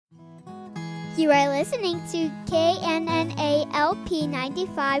You are listening to KNNALP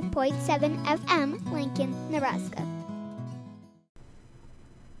 95.7 FM, Lincoln, Nebraska.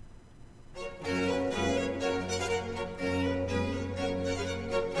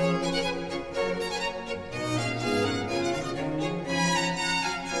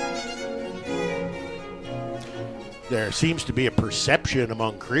 There seems to be a perception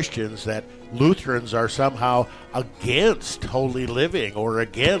among Christians that Lutherans are somehow against holy living or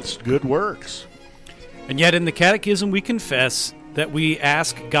against good works. And yet in the Catechism we confess that we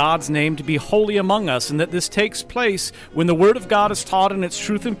ask God's name to be holy among us, and that this takes place when the Word of God is taught in its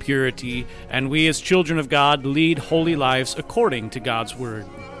truth and purity, and we as children of God lead holy lives according to God's Word.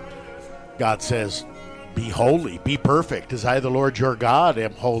 God says, be holy, be perfect, as I, the Lord your God,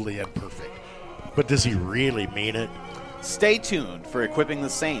 am holy and perfect. But does he really mean it? Stay tuned for Equipping the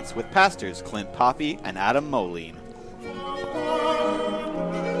Saints with Pastors Clint Poppy and Adam Moline.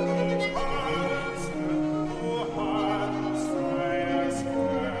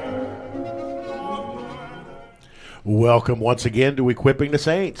 Welcome once again to Equipping the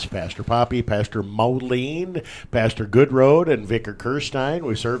Saints. Pastor Poppy, Pastor Moline, Pastor Goodroad, and Vicar Kirstein.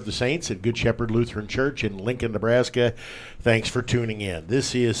 We serve the saints at Good Shepherd Lutheran Church in Lincoln, Nebraska. Thanks for tuning in.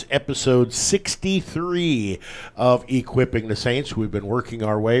 This is episode 63 of Equipping the Saints. We've been working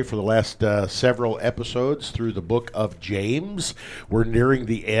our way for the last several episodes through the book of James. We're nearing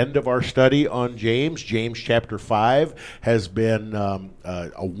the end of our study on James. James chapter 5 has been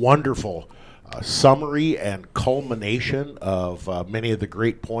a wonderful summary and culmination of many of the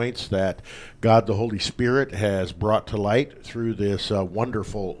great points that God the Holy Spirit has brought to light through this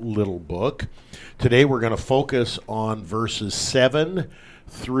wonderful little book. Today we're going to focus on verses 7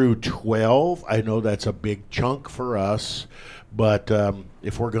 through 12. I know that's a big chunk for us, but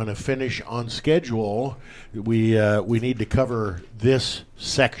if we're going to finish on schedule, we need to cover this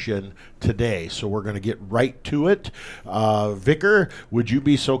section today. So we're going to get right to it. Vicar, would you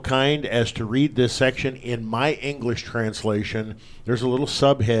be so kind as to read this section in my English translation? There's a little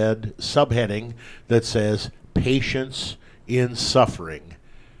subheading that says patience in suffering.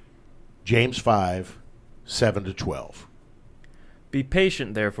 James 5, 7 to 12. Be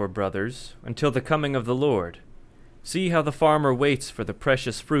patient, therefore, brothers, until the coming of the Lord. See how the farmer waits for the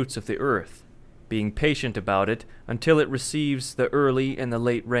precious fruits of the earth, being patient about it until it receives the early and the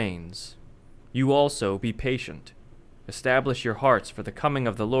late rains. You also be patient. Establish your hearts, for the coming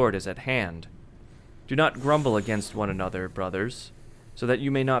of the Lord is at hand. Do not grumble against one another, brothers, so that you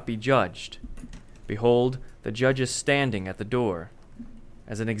may not be judged. Behold, the judge is standing at the door.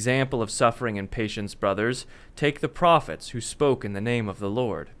 As an example of suffering and patience, brothers, take the prophets who spoke in the name of the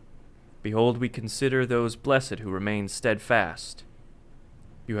Lord. Behold, we consider those blessed who remain steadfast.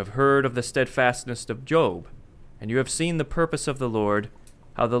 You have heard of the steadfastness of Job, and you have seen the purpose of the Lord,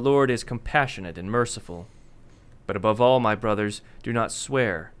 how the Lord is compassionate and merciful. But above all, my brothers, do not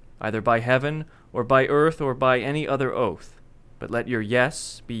swear, either by heaven, or by earth, or by any other oath, but let your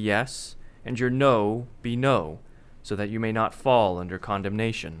yes be yes, and your no be no, so that you may not fall under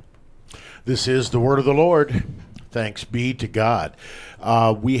condemnation. This is the word of the Lord. Thanks be to God.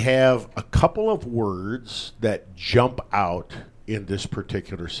 We have a couple of words that jump out in this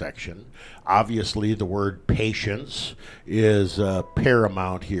particular section. Obviously, the word patience is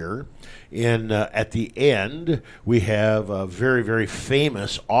paramount here. At the end, we have a very, very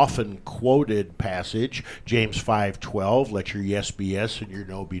famous, often quoted passage, James 5:12, let your yes be yes and your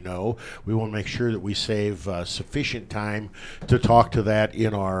no be no. We want to make sure that we save sufficient time to talk to that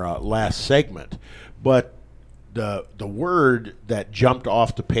in our last segment. But the word that jumped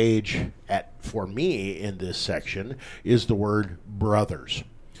off the page for me in this section is the word brothers.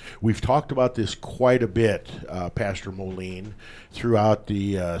 We've talked about this quite a bit, Pastor Moline, throughout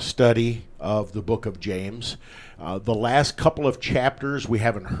the study of the book of James. The last couple of chapters, we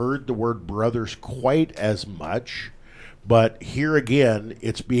haven't heard the word brothers quite as much, but here again,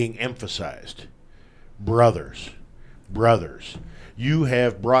 it's being emphasized. Brothers. You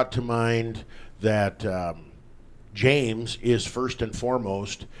have brought to mind that James is first and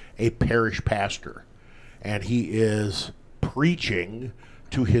foremost a parish pastor, and he is preaching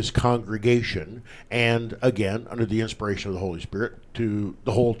to his congregation and, again, under the inspiration of the Holy Spirit, to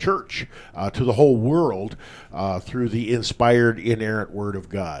the whole church, to the whole world, through the inspired, inerrant Word of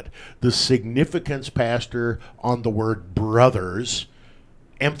God. The significance, Pastor, on the word brothers,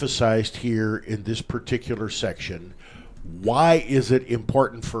 emphasized here in this particular section. Why is it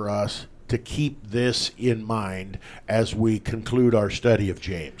important for us to keep this in mind as we conclude our study of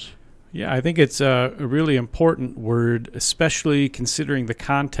James? Yeah, I think it's a really important word, especially considering the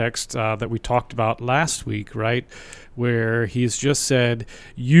context that we talked about last week, right? Where he's just said,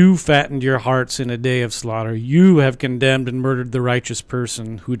 you fattened your hearts in a day of slaughter. You have condemned and murdered the righteous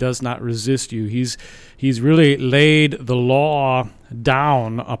person who does not resist you. He's really laid the law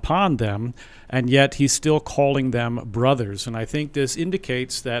down upon them, and yet he's still calling them brothers. And I think this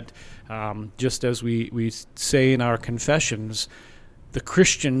indicates that, just as we say in our confessions, the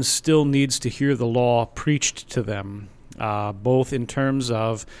Christian still needs to hear the law preached to them, both in terms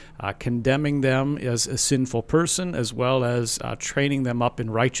of condemning them as a sinful person, as well as training them up in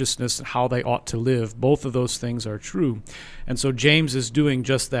righteousness and how they ought to live. Both of those things are true. And so James is doing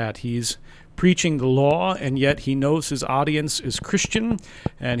just that. He's preaching the law, and yet he knows his audience is Christian,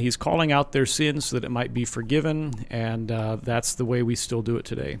 and he's calling out their sins so that it might be forgiven, and that's the way we still do it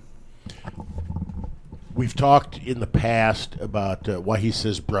today. We've talked in the past about why he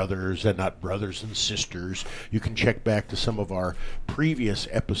says brothers and not brothers and sisters. You can check back to some of our previous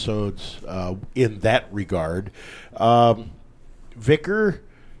episodes in that regard. Vicar,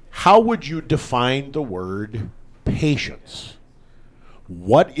 how would you define the word patience?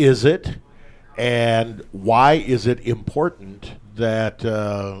 What is it, and why is it important that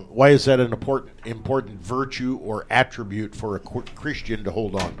why is that an important virtue or attribute for a Christian to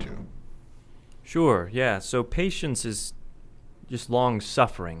hold on to? Sure, yeah. So patience is just long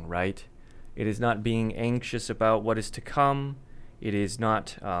suffering, right? It is not being anxious about what is to come. It is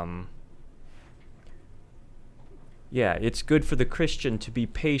not, it's good for the Christian to be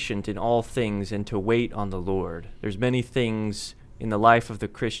patient in all things and to wait on the Lord. There's many things in the life of the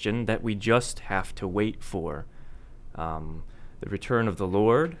Christian that we just have to wait for. The return of the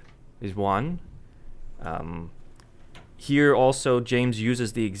Lord is one. Here also James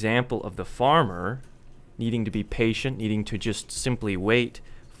uses the example of the farmer needing to be patient, needing to just simply wait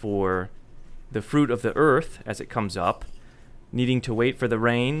for the fruit of the earth as it comes up, needing to wait for the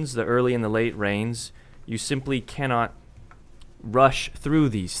rains, the early and the late rains. You simply cannot rush through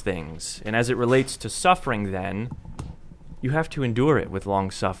these things. And as it relates to suffering then, you have to endure it with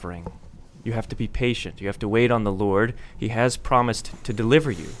long suffering. You have to be patient. You have to wait on the Lord. He has promised to deliver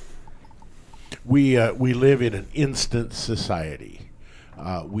you. We live in an instant society.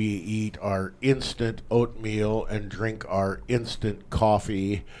 We eat our instant oatmeal and drink our instant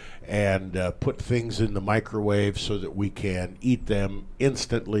coffee and put things in the microwave so that we can eat them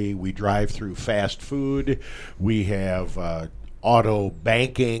instantly. We drive through fast food. We have auto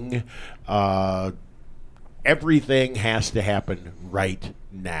banking. Everything has to happen right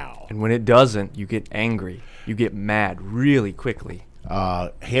now. And when it doesn't, you get angry. You get mad really quickly.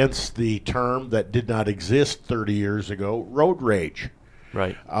 Hence the term that did not exist 30 years ago, road rage.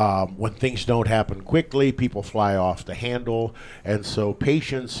 Right. When things don't happen quickly, people fly off the handle, and so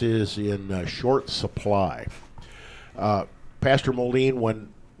patience is in short supply. Pastor Moline,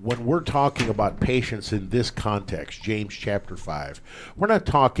 when we're talking about patience in this context, James chapter 5, we're not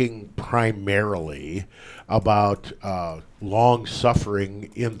talking primarily about long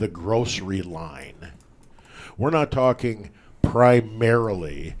suffering in the grocery line. We're not talking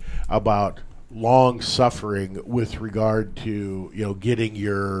primarily about long suffering with regard to getting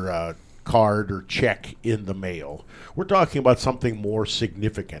your card or check in the mail. We're talking about something more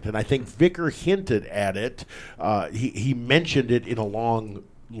significant, and I think Vicar hinted at it. He mentioned it in a long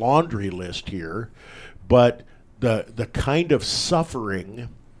laundry list here, but the kind of suffering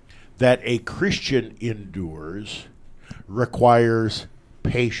that a Christian endures requires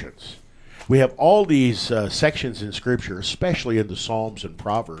patience. We have all these sections in Scripture, especially in the Psalms and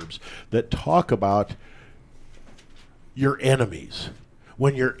Proverbs, that talk about your enemies.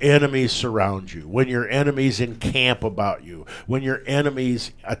 When your enemies surround you, when your enemies encamp about you, when your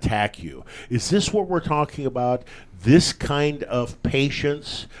enemies attack you. Is this what we're talking about? This kind of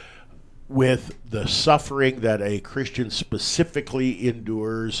patience with the suffering that a Christian specifically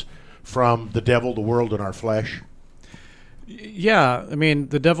endures from the devil, the world, and our flesh? Yeah, I mean,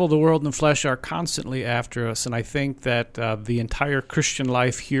 the devil, the world, and the flesh are constantly after us, and I think that the entire Christian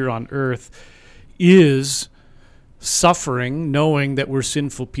life here on earth is suffering, knowing that we're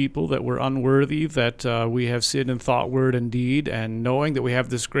sinful people, that we're unworthy, that we have sinned in thought, word, and deed, and knowing that we have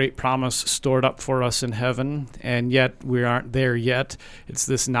this great promise stored up for us in heaven, and yet we aren't there yet. It's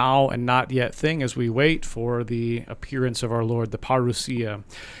this now and not yet thing as we wait for the appearance of our Lord, the parousia.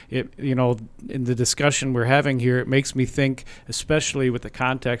 In the discussion we're having here, it makes me think, especially with the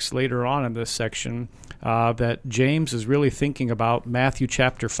context later on in this section, that James is really thinking about Matthew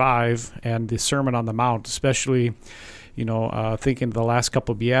chapter 5 and the Sermon on the Mount, especially thinking of the last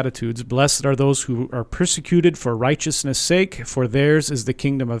couple of Beatitudes. Blessed are those who are persecuted for righteousness' sake, for theirs is the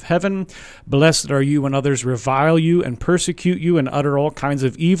kingdom of heaven. Blessed are you when others revile you and persecute you and utter all kinds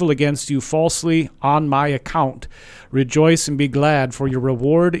of evil against you falsely on my account. Rejoice and be glad, for your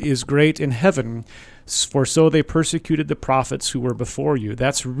reward is great in heaven. For so they persecuted the prophets who were before you.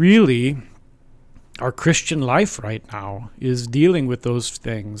 That's really our Christian life right now, is dealing with those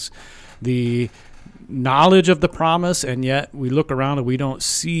things. The knowledge of the promise, and yet we look around and we don't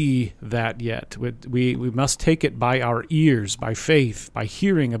see that yet. We must take it by our ears, by faith, by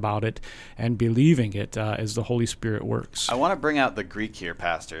hearing about it and believing it as the Holy Spirit works. I want to bring out the Greek here,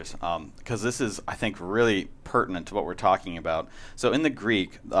 pastors, because this is, I think, really pertinent to what we're talking about. So in the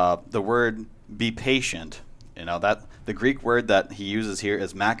Greek, the word be patient, that the Greek word that he uses here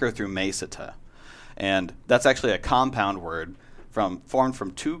is macrothumesita. And that's actually a compound word formed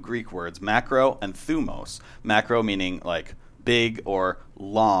from two Greek words, macro and thumos. Macro meaning like big or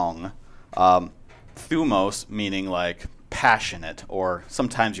long. Thumos meaning like passionate, or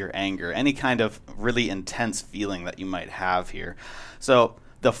sometimes your anger, any kind of really intense feeling that you might have here. So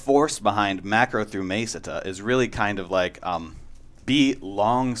the force behind macrothumesita is really kind of like be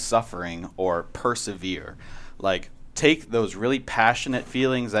long-suffering or persevere. Like, take those really passionate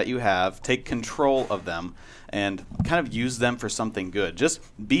feelings that you have, take control of them, and kind of use them for something good. Just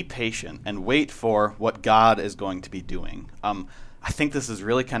be patient and wait for what God is going to be doing. I think this is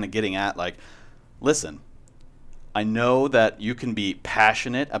really kind of getting at, like, listen, I know that you can be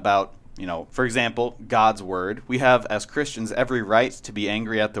passionate about, for example, God's word. We have, as Christians, every right to be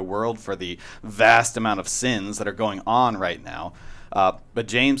angry at the world for the vast amount of sins that are going on right now. But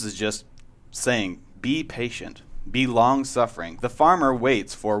James is just saying, be patient, be long-suffering. The farmer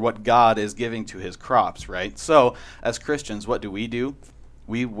waits for what God is giving to his crops, right? So, as Christians, what do?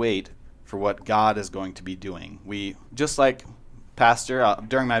 We wait for what God is going to be doing. We, just like Pastor,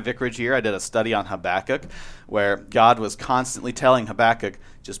 during my vicarage year, I did a study on Habakkuk, where God was constantly telling Habakkuk,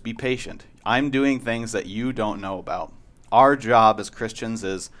 just be patient. I'm doing things that you don't know about. Our job as Christians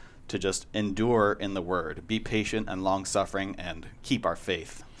is to just endure in the word, be patient and long-suffering, and keep our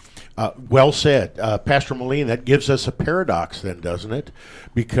faith. Well said. Pastor Moline, that gives us a paradox then, doesn't it?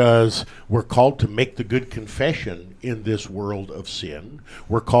 Because we're called to make the good confession in this world of sin.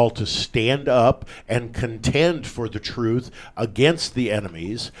 We're called to stand up and contend for the truth against the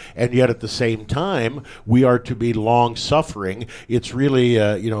enemies, and yet at the same time, we are to be long-suffering. It's really,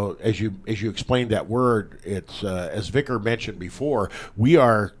 as you explained that word, it's as Vicar mentioned before, we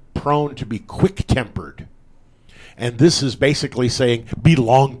are prone to be quick-tempered. And this is basically saying, be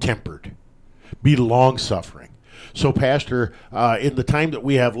long-tempered, be long-suffering. So, Pastor, in the time that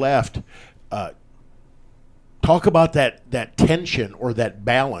we have left, talk about that tension or that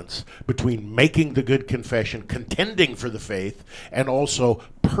balance between making the good confession, contending for the faith, and also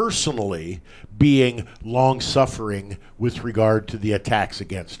personally being long-suffering with regard to the attacks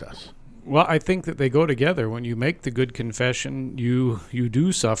against us. Well, I think that they go together. When you make the good confession, you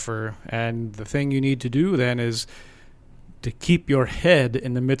do suffer. And the thing you need to do then is to keep your head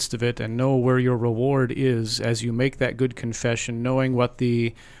in the midst of it and know where your reward is as you make that good confession, knowing what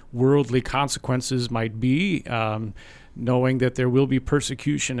the worldly consequences might be, knowing that there will be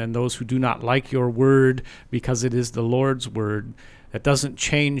persecution and those who do not like your word because it is the Lord's word. That doesn't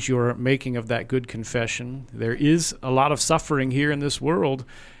change your making of that good confession. There is a lot of suffering here in this world,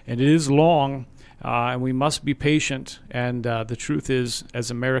 and it is long, and we must be patient. And the truth is, as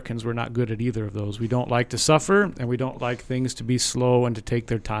Americans, we're not good at either of those. We don't like to suffer, and we don't like things to be slow and to take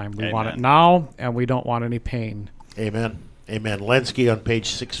their time. We want it now, and we don't want any pain. Amen. Amen. Lenski on page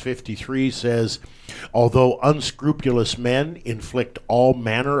 653 says, although unscrupulous men inflict all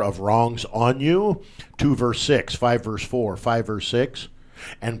manner of wrongs on you, 2 verse 6, 5 verse 4, 5 verse 6,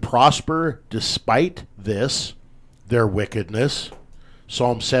 and prosper despite this, their wickedness,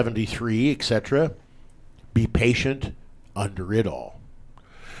 Psalm 73, etc., be patient under it all.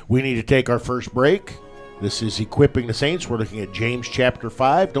 We need to take our first break. This is Equipping the Saints. We're looking at James chapter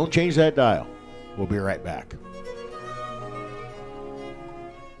 5. Don't change that dial. We'll be right back.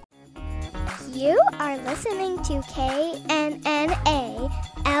 You are listening to KNNA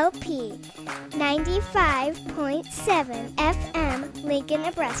LP 95.7 FM, Lincoln,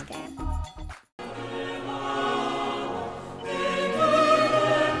 Nebraska.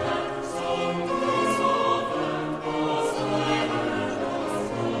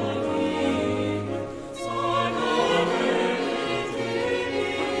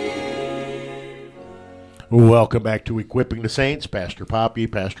 Welcome back to Equipping the Saints. Pastor Poppy,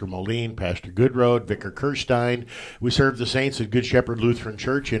 Pastor Moline, Pastor Goodroad, Vicar Kirstein. We serve the saints at Good Shepherd Lutheran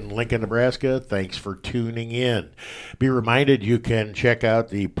Church in Lincoln, Nebraska. Thanks for tuning in. Be reminded you can check out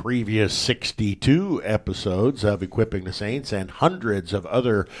the previous 62 episodes of Equipping the Saints and hundreds of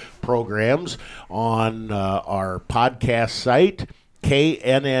other programs on our podcast site,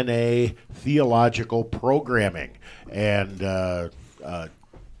 KNNA Theological Programming. And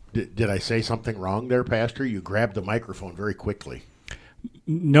did I say something wrong there, Pastor? You grabbed the microphone very quickly.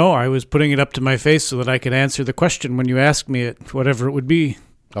 No, I was putting it up to my face so that I could answer the question when you asked me it, whatever it would be.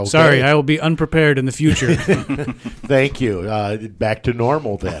 Okay. Sorry, I will be unprepared in the future. Thank you. Back to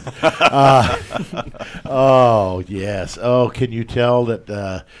normal then. Oh, yes. Oh, can you tell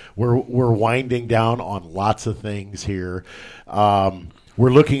that we're winding down on lots of things here? We're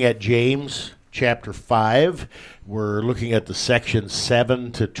looking at James chapter 5. We're looking at the sections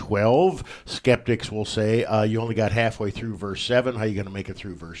 7 to 12. Skeptics will say, you only got halfway through verse 7. How are you going to make it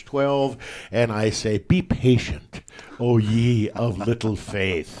through verse 12? And I say, be patient, O ye of little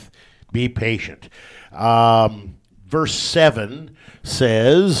faith. Be patient. Verse 7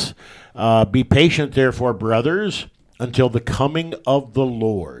 says, be patient, therefore, brothers, until the coming of the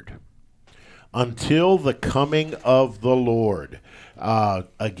Lord. Until the coming of the Lord.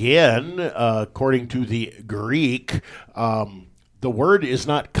 Again, according to the Greek, the word is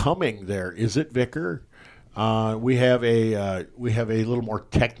not coming there, is it, Vicar? We have a little more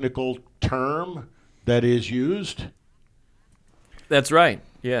technical term that is used. That's right.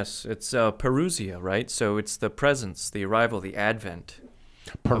 Yes, it's parousia, right? So it's the presence, the arrival, the advent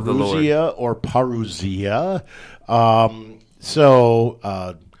of the Lord. Parousia or parousia.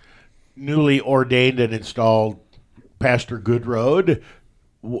 Newly ordained and installed Pastor Goodroad,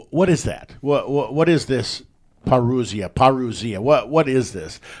 what is that? What is this parousia? What is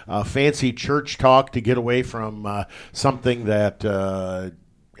this? Fancy church talk to get away from something that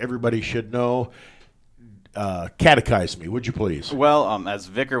everybody should know? Catechize me, would you please? Well, as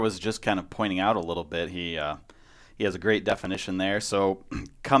Vicar was just kind of pointing out a little bit, he has a great definition there. So,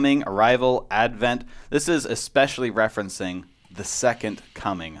 coming, arrival, advent. This is especially referencing the second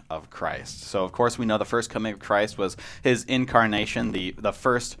coming of Christ. So, of course, we know the first coming of Christ was his incarnation, the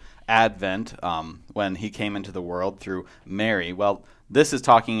first advent when he came into the world through Mary. Well, this is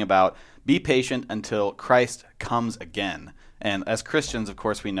talking about be patient until Christ comes again. And as Christians, of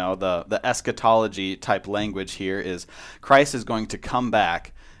course, we know the eschatology type language here is Christ is going to come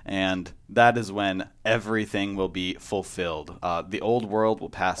back, and that is when everything will be fulfilled. The old world will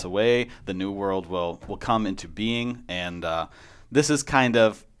pass away, the new world will come into being, and this is kind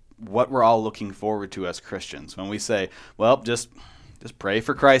of what we're all looking forward to as Christians. When we say, well, just pray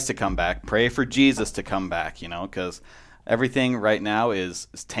for Christ to come back, pray for Jesus to come back, because everything right now is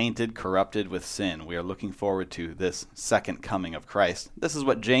tainted, corrupted with sin. We are looking forward to this second coming of Christ. This is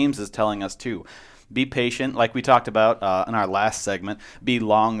what James is telling us too. Be patient, like we talked about in our last segment. Be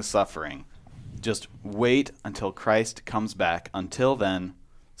long-suffering. Just wait until Christ comes back. Until then,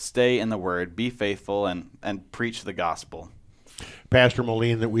 stay in the Word, be faithful, and preach the gospel. Pastor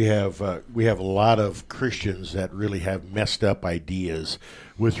Moline, that we have a lot of Christians that really have messed up ideas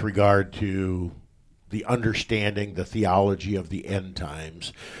with regard to the understanding, the theology of the end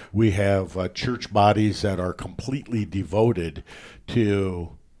times. We have church bodies that are completely devoted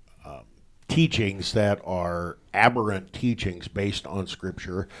to teachings that are aberrant teachings based on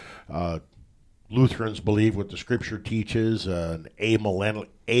Scripture. Lutherans believe what the Scripture teaches, an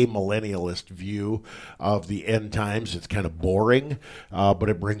amillennialist view of the end times. It's kind of boring, but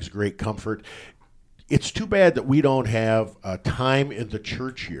it brings great comfort. It's too bad that we don't have a time in the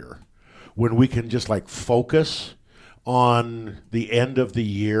church year when we can just focus on the end of the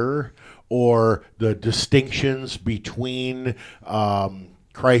year or the distinctions between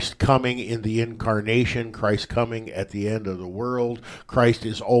Christ coming in the incarnation, Christ coming at the end of the world. Christ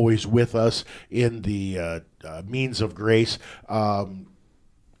is always with us in the means of grace.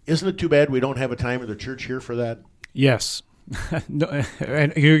 Isn't it too bad we don't have a time in the church here for that? Yes. No,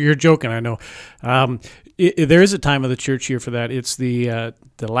 and you're joking, I know. There is a time of the church year for that. It's the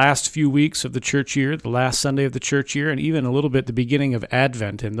last few weeks of the church year, the last Sunday of the church year, and even a little bit the beginning of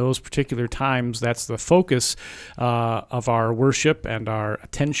Advent. In those particular times, that's the focus of our worship and our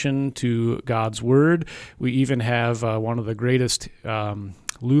attention to God's Word. We even have one of the greatest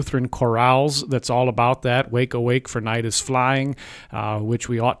Lutheran chorales that's all about that, Wake Awake for Night is Flying, which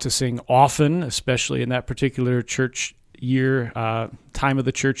we ought to sing often, especially in that particular church year, time of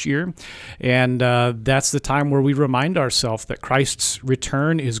the church year. And that's the time where we remind ourselves that Christ's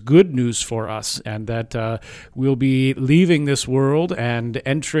return is good news for us, and that we'll be leaving this world and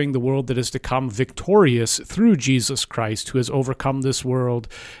entering the world that is to come victorious through Jesus Christ, who has overcome this world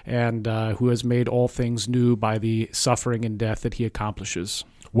and who has made all things new by the suffering and death that he accomplishes.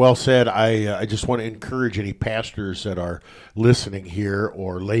 Well said. I just want to encourage any pastors that are listening here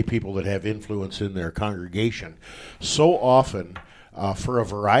or lay people that have influence in their congregation. So often, for a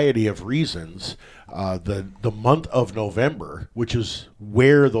variety of reasons, the month of November, which is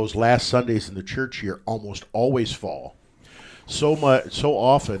where those last Sundays in the church year almost always fall, so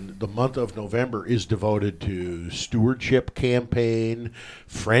often the month of November is devoted to stewardship campaign,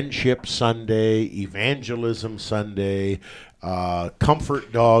 friendship Sunday, evangelism Sunday,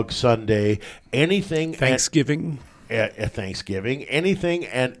 comfort dog Sunday, anything. Thanksgiving. Thanksgiving, anything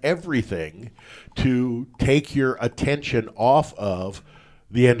and everything to take your attention off of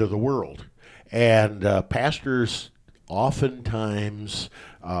the end of the world. And pastors oftentimes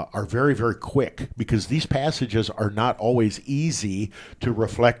are very, very quick, because these passages are not always easy to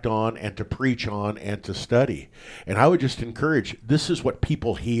reflect on and to preach on and to study. And I would just encourage, this is what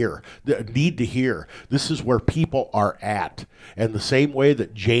people need to hear. This is where people are at. And the same way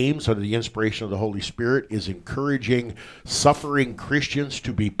that James, under the inspiration of the Holy Spirit, is encouraging suffering Christians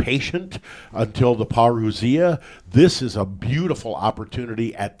to be patient until the parousia, this is a beautiful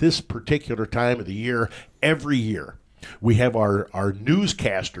opportunity at this particular time of the year, every year. We have our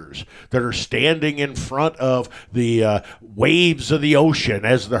newscasters that are standing in front of the waves of the ocean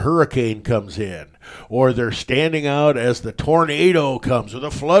as the hurricane comes in, or they're standing out as the tornado comes or the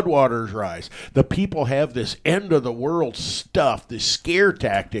floodwaters rise. The people have this end of the world stuff, this scare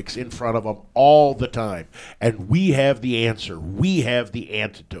tactics in front of them all the time. And we have the answer. We have the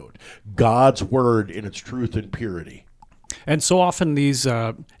antidote. God's word in its truth and purity. And so often these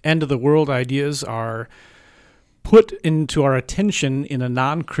end of the world ideas are put into our attention in a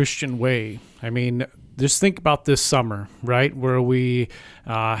non-Christian way. I mean, just think about this summer, right, where we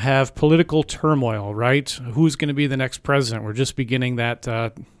have political turmoil, right? Who's going to be the next president? We're just beginning that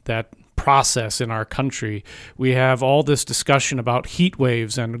process in our country. We have all this discussion about heat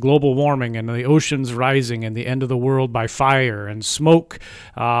waves and global warming and the oceans rising and the end of the world by fire and smoke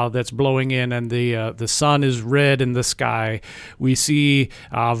that's blowing in, and the sun is red in the sky. We see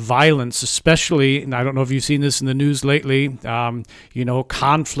violence, especially, and I don't know if you've seen this in the news lately,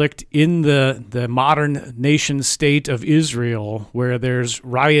 conflict in the modern nation state of Israel, where there's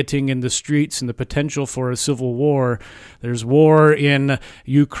rioting in the streets and the potential for a civil war. There's war in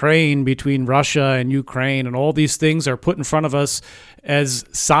Ukraine between Russia and Ukraine, and all these things are put in front of us as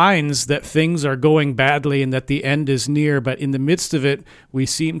signs that things are going badly and that the end is near. But in the midst of it, we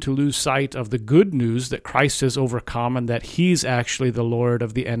seem to lose sight of the good news that Christ has overcome, and that he's actually the Lord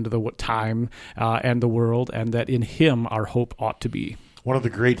of the end of the time and the world, and that in him our hope ought to be. One of the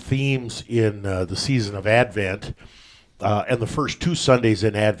great themes in the season of Advent, and the first two Sundays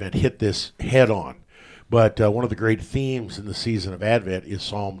in Advent hit this head on. But one of the great themes in the season of Advent is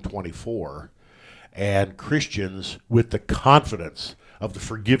Psalm 24. And Christians, with the confidence of the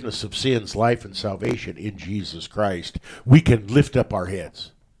forgiveness of sins, life, and salvation in Jesus Christ, we can lift up our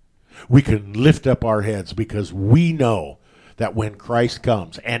heads. We can lift up our heads because we know that when Christ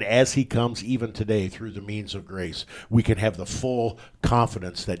comes, and as he comes even today through the means of grace, we can have the full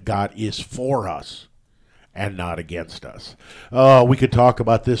confidence that God is for us and not against us. We could talk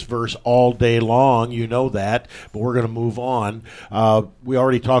about this verse all day long, you know that, but we're going to move on. We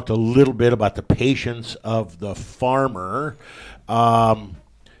already talked a little bit about the patience of the farmer.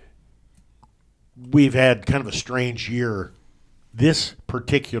 We've had kind of a strange year, this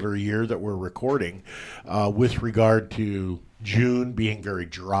particular year that we're recording, with regard to June being very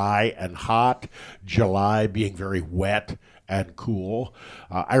dry and hot, July being very wet and cool.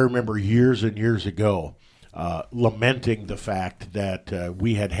 I remember years and years ago lamenting the fact that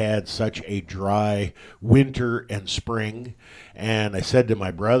we had such a dry winter and spring, and I said to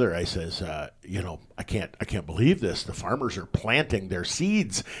my brother, I says, I can't believe this. The farmers are planting their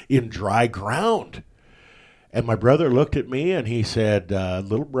seeds in dry ground. And my brother looked at me and he said,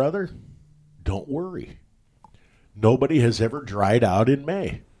 little brother, don't worry. Nobody has ever dried out in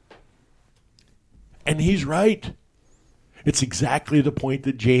May. And he's right. It's exactly the point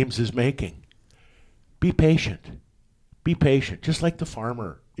that James is making. Be patient. Be patient. Just like the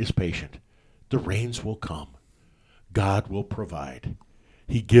farmer is patient. The rains will come. God will provide.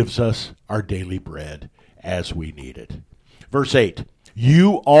 He gives us our daily bread as we need it. Verse 8,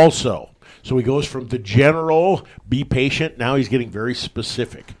 you also. So he goes from the general, be patient. Now he's getting very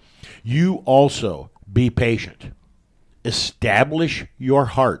specific. You also be patient. establish your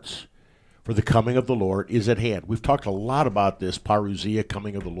hearts, for the coming of the Lord is at hand. We've talked a lot about this, parousia,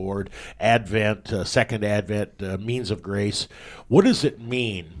 coming of the Lord, Advent, Second Advent, means of grace. What does it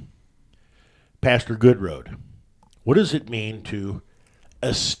mean, Pastor Goodroad? What does it mean to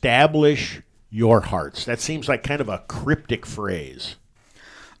establish your hearts? That seems like kind of a cryptic phrase.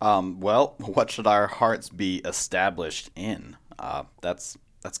 Well, what should our hearts be established in? That's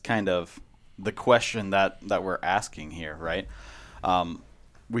kind of the question that we're asking here, right?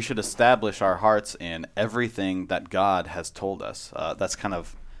 We should establish our hearts in everything that God has told us. That's kind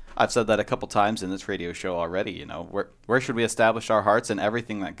of, I've said that a couple times in this radio show already. You know, where should we establish our hearts in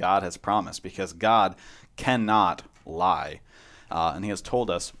everything that God has promised? Because God cannot lie, and He has told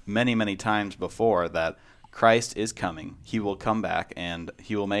us many, many times before that Christ is coming. He will come back, and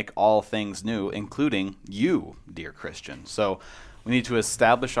He will make all things new, including you, dear Christian. So we need to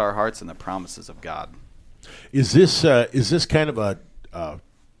establish our hearts in the promises of God. Is this kind of a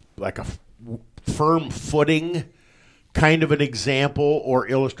like a firm footing kind of an example or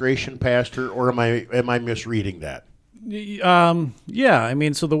illustration, Pastor, or am I misreading that? Yeah, I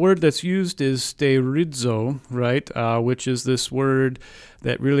mean, so the word that's used is sterizo, right, which is this word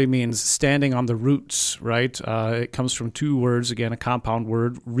that really means standing on the roots, right? It comes from two words, again, a compound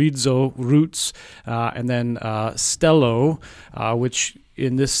word, rizo, roots, and then stello, which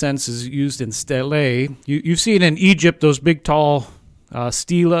in this sense is used in stele. You've seen in Egypt those big, tall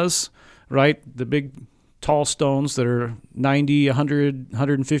stelas, right? The big, tall stones that are 90, 100,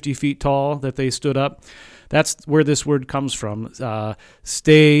 150 feet tall that they stood up. That's where this word comes from.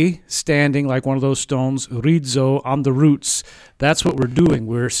 Stay, standing like one of those stones, rizo, on the roots. That's what we're doing.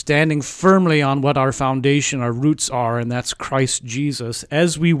 We're standing firmly on what our foundation, our roots are, and that's Christ Jesus,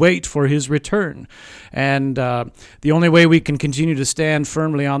 as we wait for His return. And the only way we can continue to stand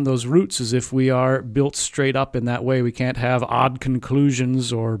firmly on those roots is if we are built straight up in that way. We can't have odd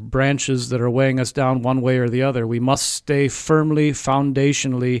conclusions or branches that are weighing us down one way or the other. We must stay firmly,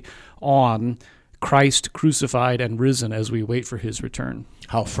 foundationally on Christ crucified and risen as we wait for His return.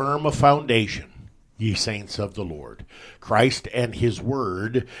 How firm a foundation, ye saints of the Lord. Christ and His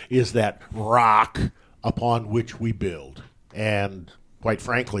word is that rock upon which we build. And quite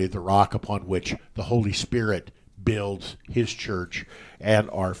frankly, the rock upon which the Holy Spirit builds His church and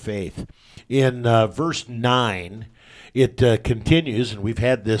our faith. In verse 9, it continues, and we've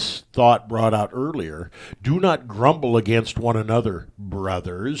had this thought brought out earlier, do not grumble against one another,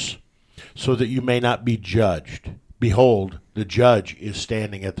 brothers, so that you may not be judged. Behold, the judge is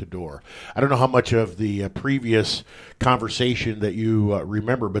standing at the door. I don't know how much of the previous conversation that you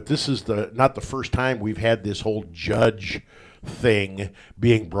remember, but this is not the first time we've had this whole judge thing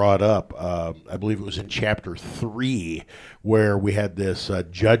being brought up. I believe it was in chapter 3 where we had this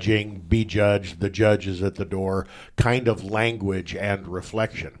judging, be judged, the judge is at the door kind of language and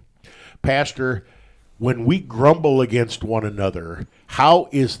reflection. Pastor, when we grumble against one another, how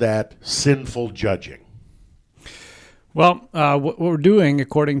is that sinful judging? Well, what we're doing,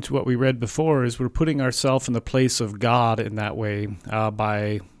 according to what we read before, is we're putting ourselves in the place of God in that way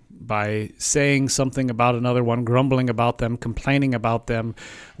by saying something about another one, grumbling about them, complaining about them.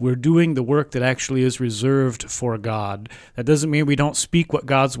 We're doing the work that actually is reserved for God. That doesn't mean we don't speak what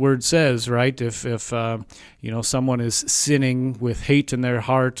God's word says, right? If someone is sinning with hate in their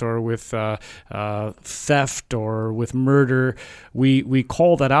heart or with theft or with murder, we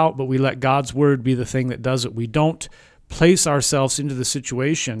call that out, but we let God's word be the thing that does it. We don't place ourselves into the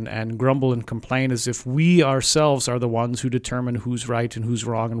situation and grumble and complain as if we ourselves are the ones who determine who's right and who's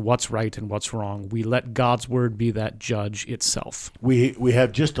wrong and what's right and what's wrong. We let God's word be that judge itself. We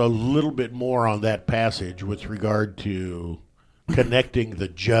have just a little bit more on that passage with regard to connecting the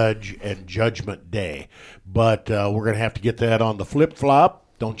judge and judgment day. But we're going to have to get that on the flip-flop.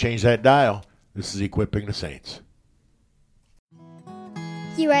 Don't change that dial. This is Equipping the Saints.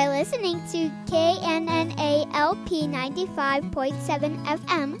 You are listening to KNNALP 95.7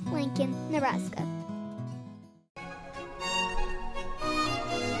 FM, Lincoln, Nebraska.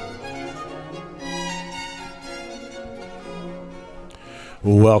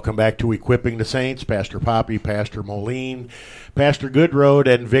 Welcome back to Equipping the Saints. Pastor Poppy, Pastor Moline, Pastor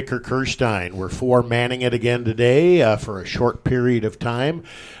Goodroad, and Vicar Kirstein. We're four manning it again today for a short period of time.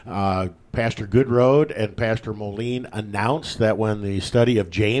 Pastor Goodroad and Pastor Moline announced that when the study of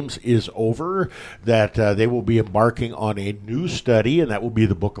James is over, that they will be embarking on a new study, and that will be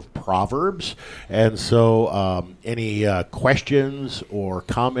the book of Proverbs. And so any questions or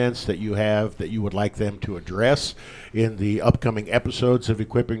comments that you have that you would like them to address in the upcoming episodes of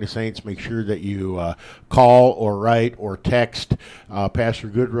Equipping the Saints, make sure that you call or write or text Pastor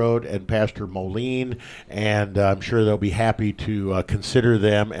Goodroad and Pastor Moline, and I'm sure they'll be happy to consider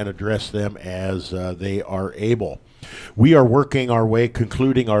them and address them as they are able. We are working our way,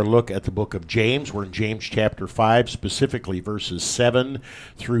 concluding our look at the book of James. We're in James chapter 5, specifically verses 7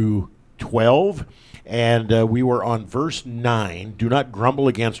 through 12, and we were on verse 9. Do not grumble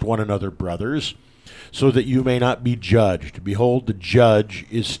against one another, brothers, so that you may not be judged. Behold, the judge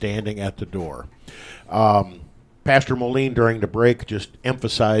is standing at the door. Pastor Moline, during the break, just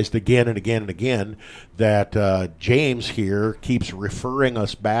emphasized again and again and again that James here keeps referring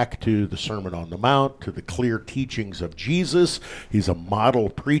us back to the Sermon on the Mount, to the clear teachings of Jesus. He's a model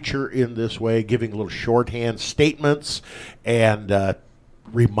preacher in this way, giving little shorthand statements and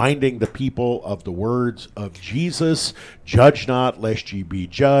reminding the people of the words of Jesus. Judge not, lest ye be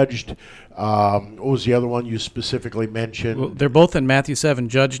judged. What was the other one you specifically mentioned? Well, they're both in Matthew 7.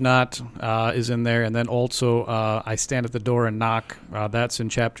 Judge not is in there. And then also I stand at the door and knock. That's in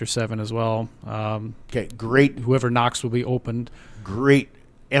chapter 7 as well. Okay, great. Whoever knocks will be opened. Great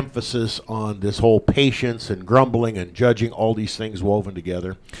emphasis on this whole patience and grumbling and judging, all these things woven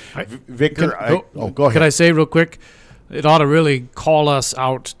together. Vicar, go ahead. Could I say real quick? It ought to really call us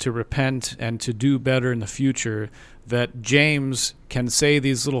out to repent and to do better in the future, that James can say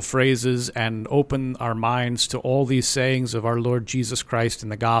these little phrases and open our minds to all these sayings of our Lord Jesus Christ in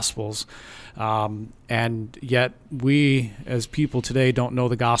the Gospels. And yet we, as people today, don't know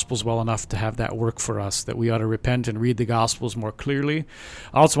the Gospels well enough to have that work for us, that we ought to repent and read the Gospels more clearly.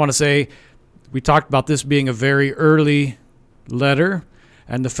 I also want to say, we talked about this being a very early letter,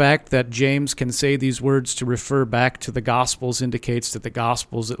 and the fact that James can say these words to refer back to the Gospels indicates that the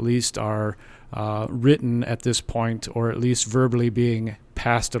Gospels at least are written at this point, or at least verbally being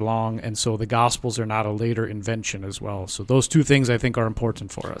passed along, and so the Gospels are not a later invention as well. So those two things I think are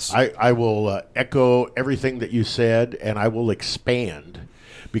important for us. I will echo everything that you said, and I will expand,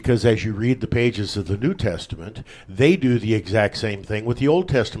 because as you read the pages of the New Testament, they do the exact same thing with the Old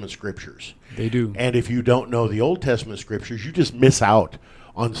Testament scriptures. They do. And if you don't know the Old Testament scriptures, you just miss out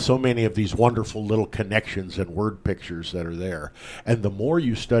on so many of these wonderful little connections and word pictures that are there. And the more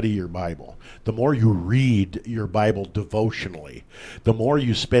you study your Bible, the more you read your Bible devotionally, the more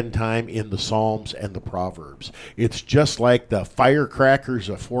you spend time in the Psalms and the Proverbs. It's just like the firecrackers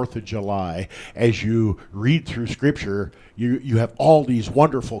of 4th of July. As you read through Scripture, you have all these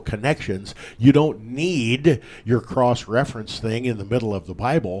wonderful connections. You don't need your cross-reference thing in the middle of the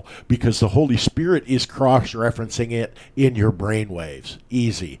Bible, because the Holy Spirit is cross-referencing it in your brainwaves.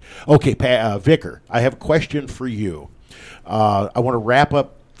 Easy. Okay, Vicar, I have a question for you. I want to wrap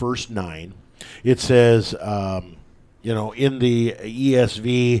up verse 9. It says, in the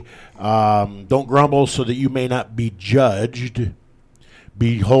ESV, don't grumble so that you may not be judged.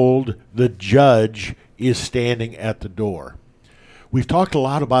 Behold, the judge is standing at the door. We've talked a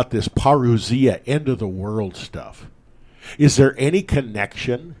lot about this parousia, end of the world stuff. Is there any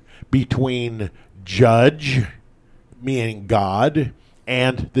connection between judge, meaning God,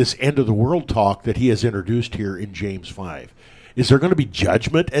 and this end of the world talk that he has introduced here in James 5? Is there going to be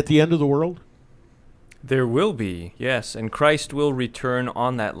judgment at the end of the world? There will be, yes, and Christ will return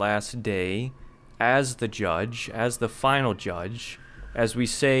on that last day as the judge, as the final judge, as we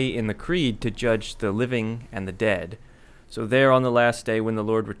say in the Creed, to judge the living and the dead. So there on the last day when the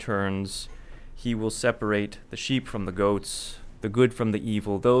Lord returns, he will separate the sheep from the goats, the good from the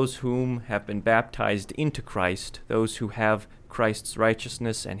evil, those whom have been baptized into Christ, those who have Christ's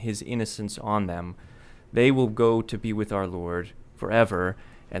righteousness and his innocence on them. They will go to be with our Lord forever,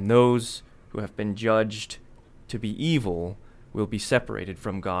 and those who have been judged to be evil will be separated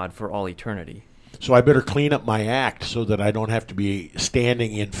from God for all eternity. So I better clean up my act so that I don't have to be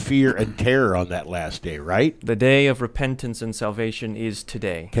standing in fear and terror on that last day, right? The day of repentance and salvation is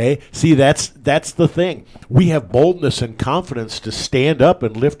today. Okay. See, that's the thing. We have boldness and confidence to stand up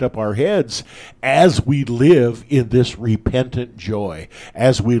and lift up our heads as we live in this repentant joy,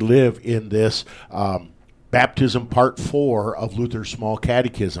 as we live in this Baptism Part 4 of Luther's Small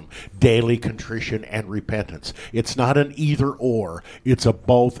Catechism, daily contrition and repentance. It's not an either or, it's a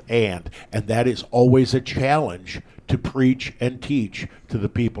both and that is always a challenge to preach and teach to the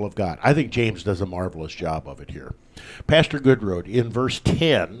people of God. I think James does a marvelous job of it here. Pastor Goodroad, in verse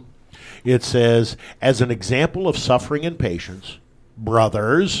 10, it says, as an example of suffering and patience,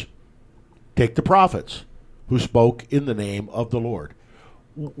 brothers, take the prophets who spoke in the name of the Lord.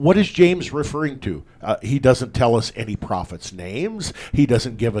 What is James referring to? He doesn't tell us any prophets' names. He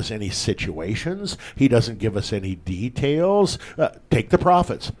doesn't give us any situations. He doesn't give us any details. Take the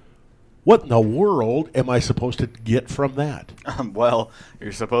prophets. What in the world am I supposed to get from that? Well,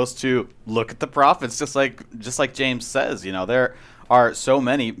 you're supposed to look at the prophets, just like James says. You know, there are so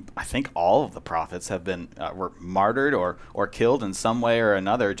many. I think all of the prophets have been were martyred or killed in some way or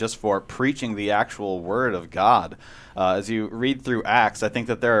another just for preaching the actual word of God. As you read through Acts, I think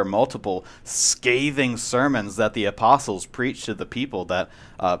that there are multiple scathing sermons that the apostles preach to the people that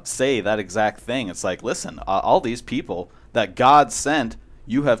say that exact thing. It's like, listen, all these people that God sent,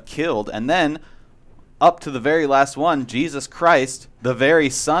 you have killed. And then up to the very last one, Jesus Christ, the very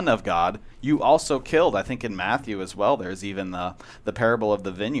Son of God, you also killed. I think in Matthew as well, there's even the parable of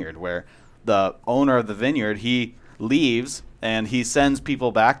the vineyard where the owner of the vineyard, he leaves and he sends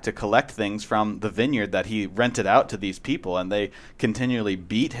people back to collect things from the vineyard that he rented out to these people, and they continually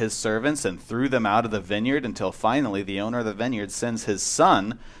beat his servants and threw them out of the vineyard until finally the owner of the vineyard sends his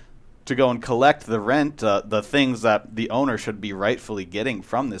son to go and collect the rent, the things that the owner should be rightfully getting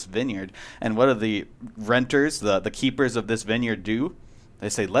from this vineyard. And what do the renters, the keepers of this vineyard do? They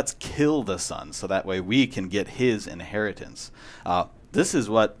say, let's kill the son so that way we can get his inheritance. This is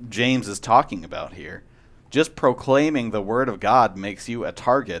what James is talking about here. Just proclaiming the word of God makes you a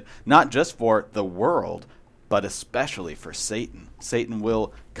target, not just for the world, but especially for Satan. Satan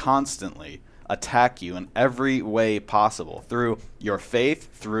will constantly attack you in every way possible, through your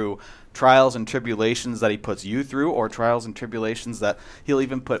faith, through trials and tribulations that he puts you through, or trials and tribulations that he'll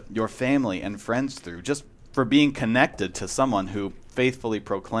even put your family and friends through, just for being connected to someone who faithfully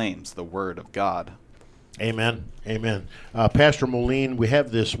proclaims the word of God. Amen. Amen. Pastor Moline, we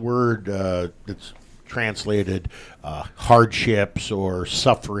have this word that's translated hardships or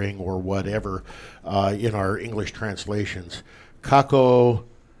suffering or whatever in our English translations. Kakopathia?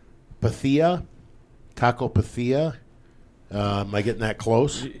 Am I getting that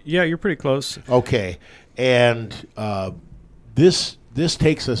close? Yeah, you're pretty close. Okay. And this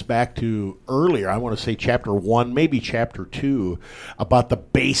takes us back to earlier, I want to say chapter 1, maybe chapter 2, about the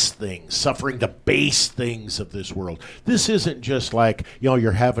base things, suffering the base things of this world. This isn't just like,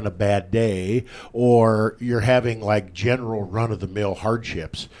 you're having a bad day or you're having like general run-of-the-mill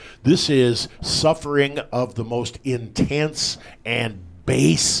hardships. This is suffering of the most intense and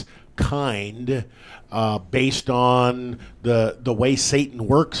base kind, based on the way Satan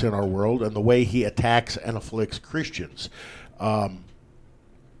works in our world and the way he attacks and afflicts Christians.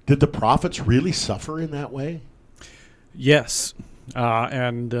 Did the prophets really suffer in that way? Yes,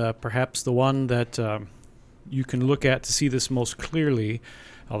 and perhaps the one that you can look at to see this most clearly,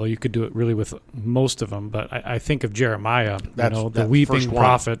 although you could do it really with most of them, but I think of Jeremiah, the weeping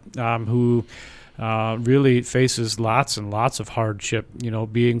prophet, who really faces lots and lots of hardship,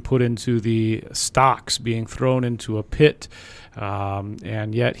 being put into the stocks, being thrown into a pit,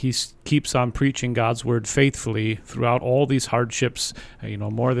 and yet he keeps on preaching God's word faithfully throughout all these hardships,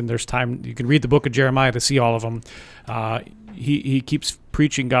 more than there's time. You can read the book of Jeremiah to see all of them. He keeps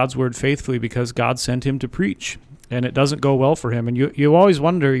preaching God's word faithfully because God sent him to preach, and it doesn't go well for him. And you always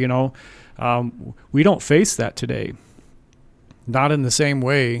wonder, we don't face that today. Not in the same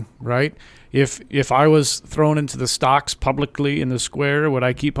way, right? If I was thrown into the stocks publicly in the square, would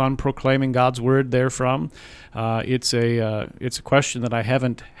I keep on proclaiming God's word therefrom? It's a question that I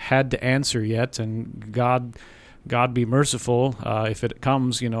haven't had to answer yet, and God be merciful if it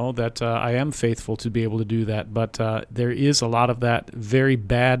comes, that I am faithful to be able to do that. But there is a lot of that very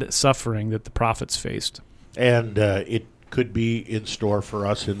bad suffering that the prophets faced. And it could be in store for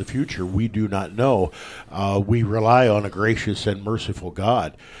us in the future. We do not know. We rely on a gracious and merciful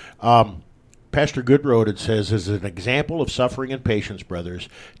God. Pastor Goodroad, it says, as an example of suffering and patience, brothers,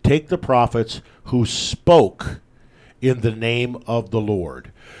 take the prophets who spoke in the name of the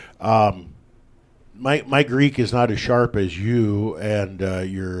Lord. My Greek is not as sharp as you and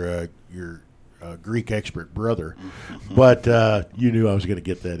your Greek expert brother, but you knew I was going to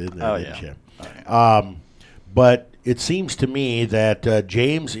get that in there, didn't you? Oh, yeah. But it seems to me that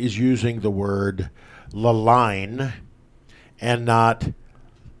James is using the word lalein and not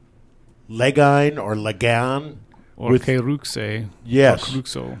legine or legan or keruxe. Yes. Or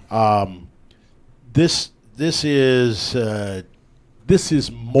kruxo. This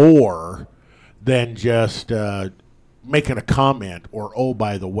is more than just making a comment or, oh,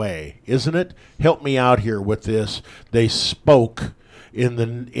 by the way, isn't it? Help me out here with this. They spoke in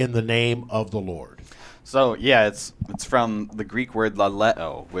the name of the Lord. So yeah, it's from the Greek word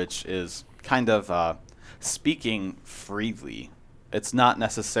laleo, which is kind of speaking freely. it's not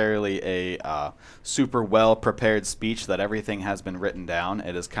necessarily a super well prepared speech that everything has been written down.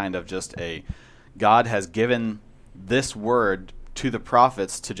 It is kind of just God has given this word to the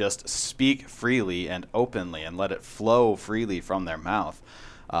prophets to just speak freely and openly and let it flow freely from their mouth,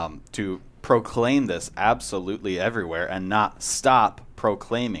 to proclaim this absolutely everywhere and not stop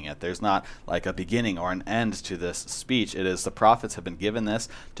proclaiming it. There's not like a beginning or an end to this speech. It is the prophets have been given this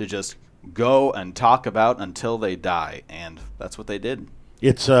to just go and talk about until they die, and that's what they did.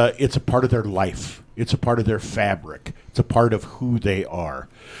 It's a part of their life. It's a part of their fabric. It's a part of who they are.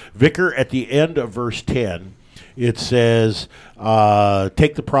 Vicar, at the end of verse 10, it says,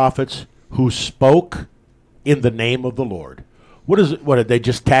 take the prophets who spoke in the name of the Lord. What is it? What did they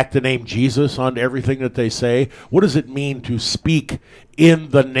just tack the name Jesus on everything that they say? What does it mean to speak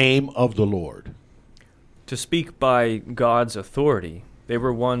in the name of the Lord? To speak by God's authority. They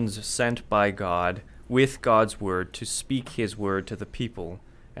were ones sent by God with God's word to speak his word to the people.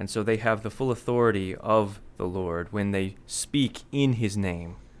 And so they have the full authority of the Lord when they speak in his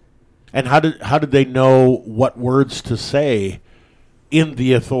name. And how did they know what words to say in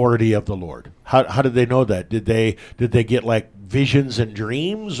the authority of the Lord? How did they know that? Did they get like visions and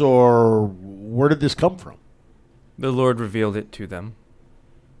dreams, or where did this come from? The Lord revealed it to them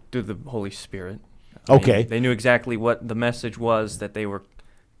through the Holy Spirit. Okay. They knew exactly what the message was that they were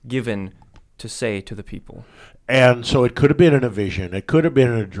given to say to the people. And so it could have been in a vision. It could have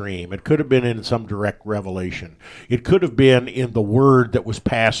been in a dream. It could have been in some direct revelation. It could have been in the word that was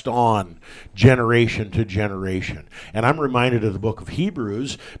passed on generation to generation. And I'm reminded of the book of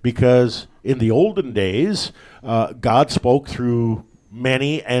Hebrews because in the olden days, God spoke through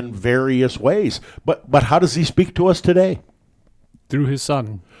many and various ways. But how does he speak to us today? Through his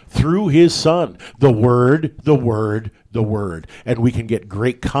Son. Through his Son. The Word, the Word, the Word. And we can get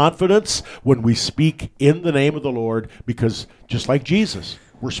great confidence when we speak in the name of the Lord because just like Jesus,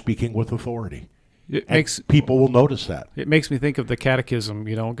 we're speaking with authority. People will notice that. It makes me think of the catechism.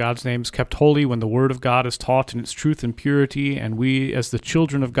 You know, God's name is kept holy when the word of God is taught in its truth and purity, and we, as the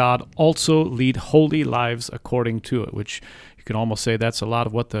children of God, also lead holy lives according to it, which you can almost say that's a lot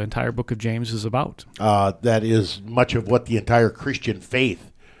of what the entire book of James is about. That is much of what the entire Christian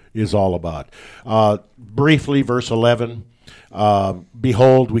faith is all about. Briefly, verse 11.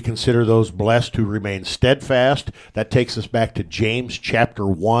 Behold, we consider those blessed who remain steadfast. That takes us back to James chapter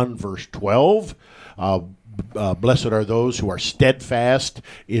 1, verse 12. Blessed are those who are steadfast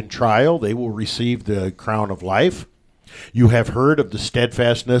in trial. They will receive the crown of life. You have heard of the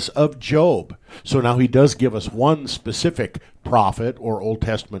steadfastness of Job. So now he does give us one specific prophet or Old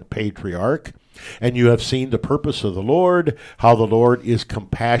Testament patriarch. And you have seen the purpose of the Lord, how the Lord is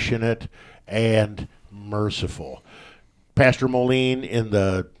compassionate and merciful. Pastor Moline, in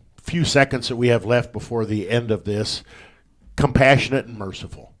the few seconds that we have left before the end of this, compassionate and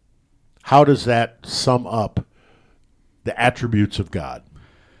merciful. How does that sum up the attributes of God?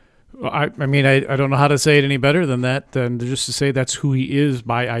 I mean, I don't know how to say it any better than that, than just to say that's who he is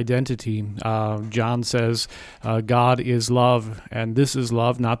by identity. John says, God is love, and this is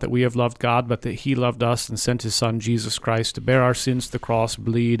love, not that we have loved God, but that he loved us and sent his Son, Jesus Christ, to bear our sins to the cross,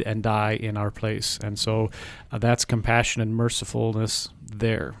 bleed, and die in our place. And so that's compassion and mercifulness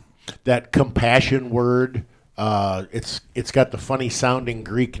there. That compassion word, it's got the funny-sounding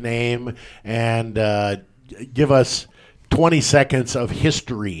Greek name, and give us 20 seconds of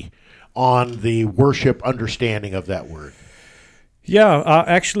history on the worship understanding of that word. Yeah,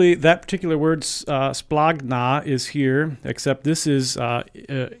 actually, that particular word, splagna, is here, except this is a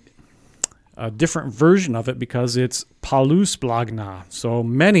different version of it because it's palusplagna. So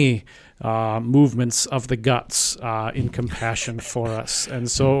many movements of the guts in compassion for us. And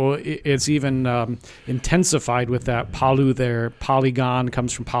so it's even intensified with that palu there. Polygon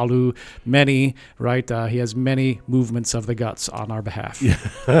comes from palu, many, right? He has many movements of the guts on our behalf.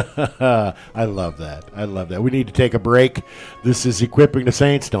 I love that. I love that. We need to take a break. This is Equipping the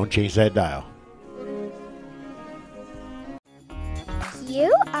Saints. Don't change that dial.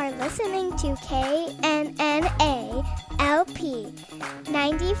 You are listening to KNNA LP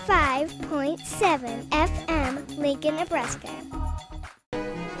 95.7 FM, Lincoln, Nebraska.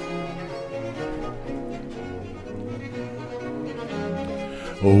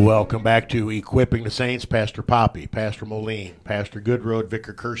 Welcome back to Equipping the Saints. Pastor Poppy, Pastor Moline, Pastor Goodroad,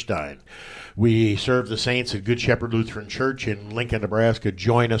 Vicar Kirstein. We serve the saints at Good Shepherd Lutheran Church in Lincoln, Nebraska.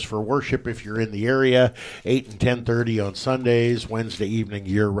 Join us for worship if you're in the area, 8 and 10:30 on Sundays, Wednesday evening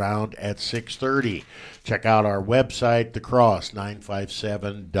year-round at 6:30. Check out our website,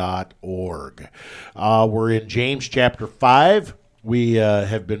 thecross957.org. We're in James chapter 5. We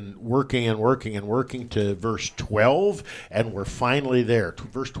have been working and working and working to verse 12, and we're finally there.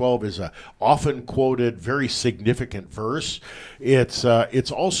 Verse 12 is a often quoted, very significant verse. It's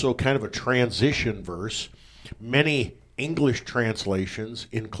also kind of a transition verse. Many English translations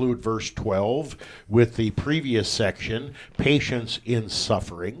include verse 12 with the previous section, patience in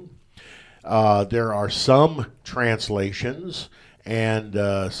suffering. There are some translations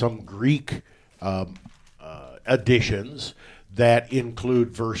and some Greek additions that include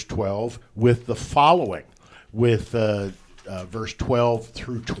verse 12 with the following, with verse 12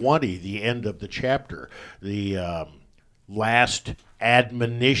 through 20, the end of the chapter, the last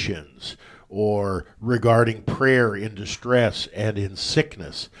admonitions, or regarding prayer in distress and in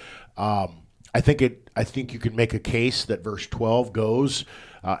sickness. I think you can make a case that verse 12 goes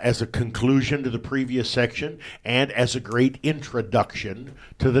as a conclusion to the previous section and as a great introduction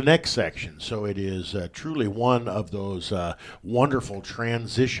to the next section. So it is truly one of those wonderful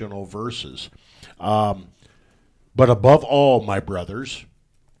transitional verses. But above all, my brothers,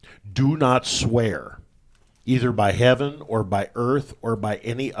 do not swear, either by heaven or by earth or by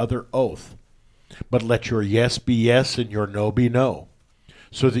any other oath, but let your yes be yes and your no be no,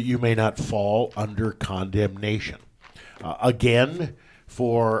 so that you may not fall under condemnation. Again,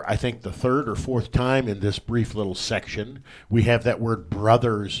 for I think the third or fourth time in this brief little section, we have that word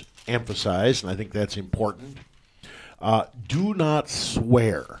brothers emphasized, and I think that's important. Do not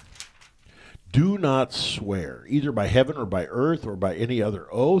swear. Do not swear, either by heaven or by earth or by any other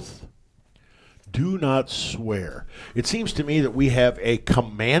oath. Do not swear. It seems to me that we have a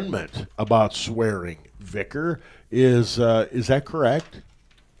commandment about swearing. Vicar, is that correct?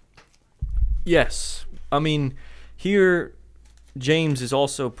 Yes. I mean, here James is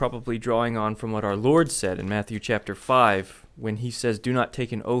also probably drawing on from what our Lord said in Matthew chapter 5 when he says, do not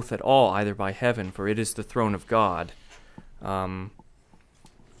take an oath at all, either by heaven, for it is the throne of God.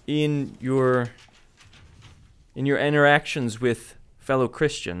 In your interactions with fellow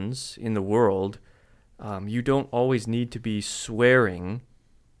Christians in the world, you don't always need to be swearing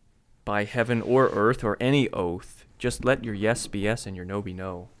by heaven or earth or any oath. Just let your yes be yes and your no be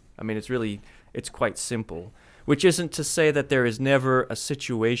no. I mean, it's quite simple. Which isn't to say that there is never a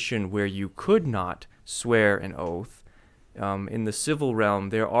situation where you could not swear an oath. In the civil realm,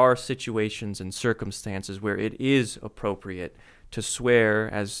 there are situations and circumstances where it is appropriate to swear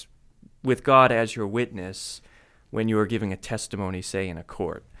as with God as your witness when you are giving a testimony, say, in a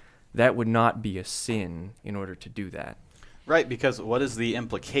court. That would not be a sin in order to do that. Right, because what is the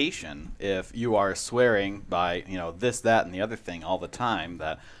implication if you are swearing by, this, that, and the other thing all the time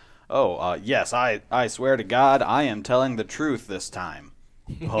that, yes, I swear to God, I am telling the truth this time.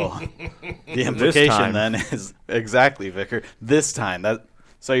 Well, the implication then is exactly, Vicar, this time.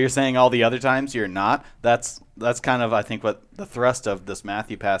 So you're saying all the other times you're not? That's kind of, I think, what the thrust of this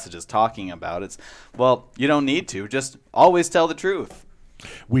Matthew passage is talking about. It's, well, you don't need to. Just always tell the truth.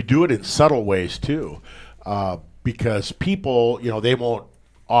 We do it in subtle ways, too, because people, they won't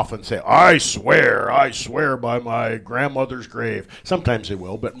often say, I swear by my grandmother's grave. Sometimes they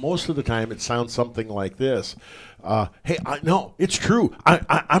will, but most of the time it sounds something like this. Hey, no, it's true.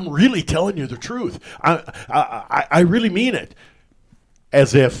 I'm really telling you the truth. I really mean it.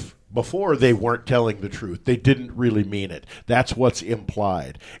 As if before they weren't telling the truth. They didn't really mean it. That's what's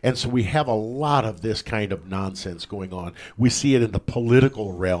implied. And so we have a lot of this kind of nonsense going on. We see it in the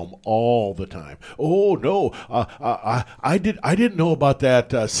political realm all the time. Oh, no, I didn't know about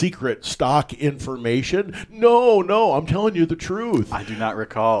that secret stock information. No, I'm telling you the truth. I do not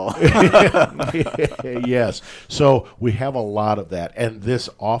recall. Yes. So we have a lot of that. And this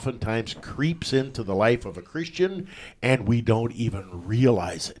oftentimes creeps into the life of a Christian, and we don't even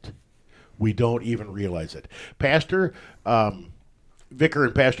realize it. We don't even realize it. Pastor, Vicar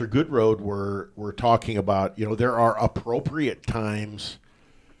and Pastor Goodroad were talking about, there are appropriate times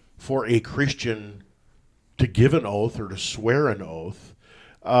for a Christian to give an oath or to swear an oath.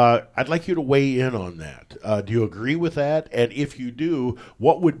 I'd like you to weigh in on that. Do you agree with that? And if you do,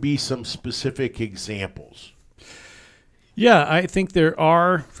 what would be some specific examples? Yeah, I think there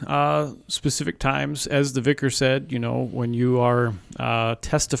are specific times, as the vicar said, when you are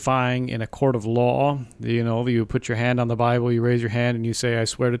testifying in a court of law, you put your hand on the Bible, you raise your hand, and you say, I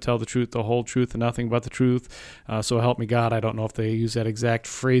swear to tell the truth, the whole truth, and nothing but the truth. So help me God. I don't know if they use that exact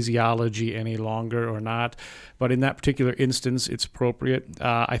phraseology any longer or not, but in that particular instance, it's appropriate.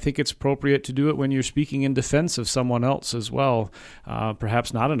 I think it's appropriate to do it when you're speaking in defense of someone else as well,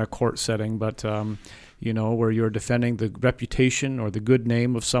 perhaps not in a court setting, but where you're defending the reputation or the good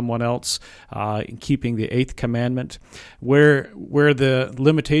name of someone else, in keeping the eighth commandment. Where the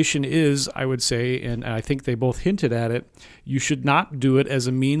limitation is, I would say, and I think they both hinted at it, you should not do it as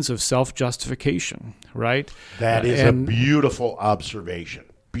a means of self-justification, right? That is a beautiful observation.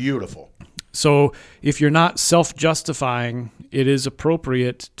 Beautiful. So if you're not self-justifying, it is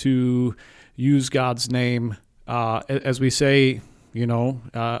appropriate to use God's name, as we say,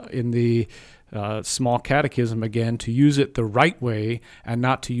 in the small catechism again, to use it the right way and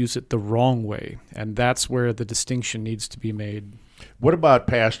not to use it the wrong way. And that's where the distinction needs to be made. What about,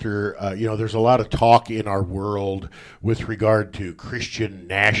 Pastor, there's a lot of talk in our world with regard to Christian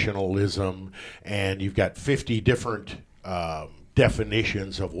nationalism, and you've got 50 different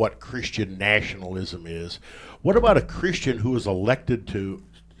definitions of what Christian nationalism is. What about a Christian who is elected to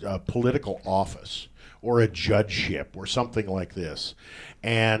political office or a judgeship or something like this,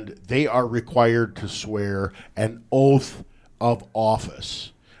 and they are required to swear an oath of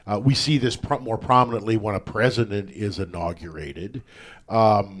office? We see this more prominently when a president is inaugurated.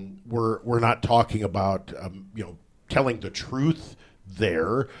 We're not talking about telling the truth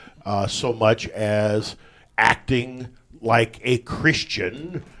there so much as acting like a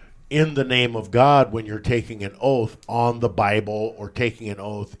Christian in the name of God when you're taking an oath on the Bible or taking an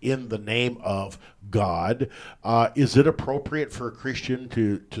oath in the name of God. Is it appropriate for a Christian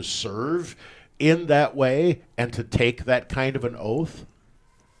to serve in that way and to take that kind of an oath?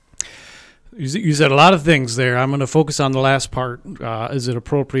 You said a lot of things there. I'm going to focus on the last part. Is it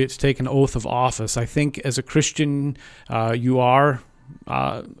appropriate to take an oath of office? I think as a Christian, you are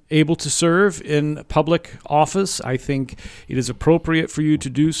able to serve in public office. I think it is appropriate for you to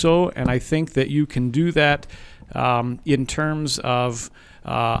do so, and I think that you can do that in terms of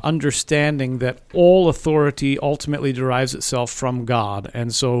understanding that all authority ultimately derives itself from God.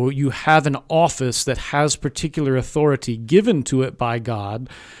 And so you have an office that has particular authority given to it by God,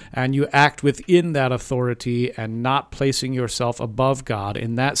 and you act within that authority and not placing yourself above God.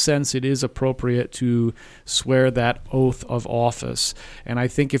 In that sense, it is appropriate to swear that oath of office. And I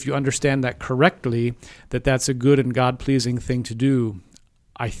think if you understand that correctly, that's a good and God-pleasing thing to do.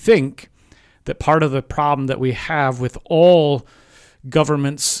 I think that part of the problem that we have with all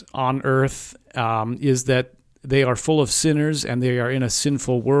governments on earth is that they are full of sinners and they are in a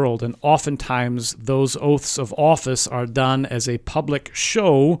sinful world. And oftentimes those oaths of office are done as a public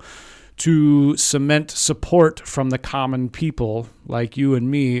show to cement support from the common people like you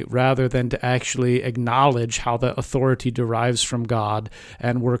and me, rather than to actually acknowledge how the authority derives from God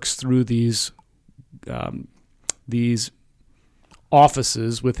and works through these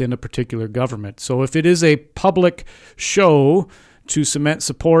offices within a particular government. So if it is a public show to cement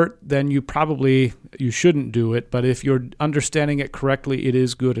support, then you shouldn't do it. But if you're understanding it correctly, it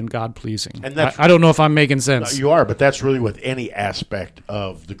is good and God-pleasing. And I don't know if I'm making sense. No, you are, but that's really with any aspect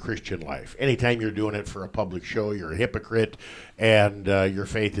of the Christian life. Anytime you're doing it for a public show, you're a hypocrite, and your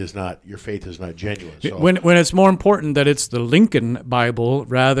faith is not genuine. So. When it's more important that it's the Lincoln Bible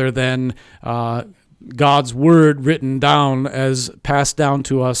rather than God's word written down as passed down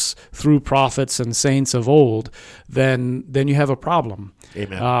to us through prophets and saints of old, then you have a problem.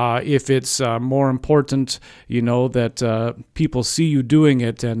 Amen. If it's more important, that people see you doing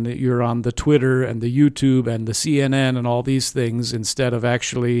it and you're on the Twitter and the YouTube and the CNN and all these things, instead of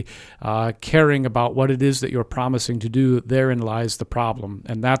actually caring about what it is that you're promising to do, therein lies the problem.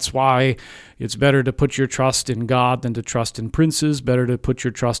 And that's why it's better to put your trust in God than to trust in princes, better to put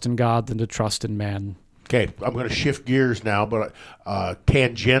your trust in God than to trust in man. Okay, I'm going to shift gears now, but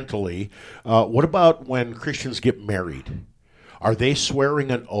tangentially, what about when Christians get married? Are they swearing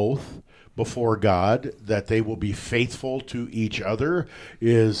an oath before God that they will be faithful to each other?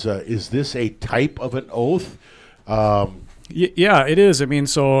 Is this a type of an oath? Yeah, it is. I mean,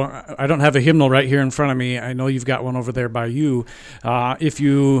 so I don't have a hymnal right here in front of me. I know you've got one over there by you. If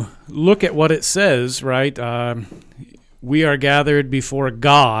you look at what it says, right, we are gathered before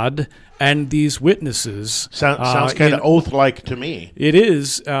God and these witnesses. Sounds kind of oath-like to me. It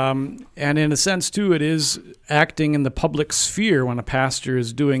is, and in a sense, too, it is acting in the public sphere when a pastor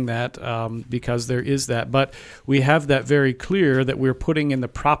is doing that, because there is that. But we have that very clear that we're putting in the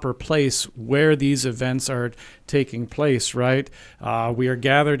proper place where these events are taking place, right? We are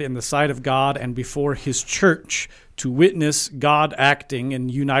gathered in the sight of God and before His church to witness God acting and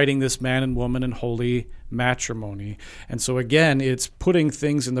uniting this man and woman in holy matrimony. And so again, it's putting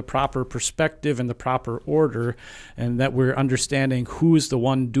things in the proper perspective and the proper order, and that we're understanding who is the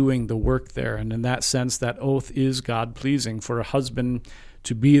one doing the work there. And in that sense, that oath is God-pleasing for a husband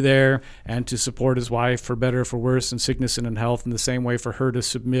to be there and to support his wife for better or for worse, in sickness and in health, in the same way for her to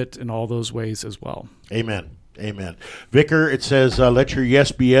submit in all those ways as well. Amen. Amen. Vicar, it says, let your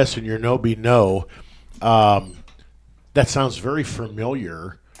yes be yes and your no be no. That sounds very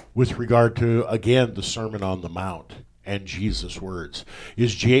familiar with regard to, again, the Sermon on the Mount and Jesus' words.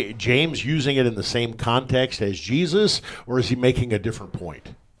 Is James using it in the same context as Jesus, or is he making a different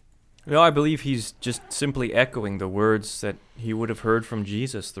point? No, I believe he's just simply echoing the words that he would have heard from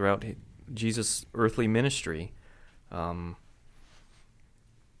Jesus throughout Jesus' earthly ministry.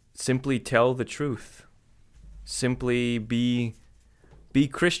 Simply tell the truth. Simply be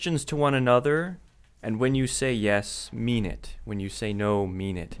Christians to one another, and when you say yes, mean it. When you say no,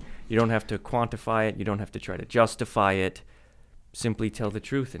 mean it. You don't have to quantify it. You don't have to try to justify it. Simply tell the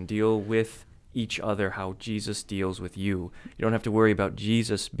truth and deal with each other how Jesus deals with you. You don't have to worry about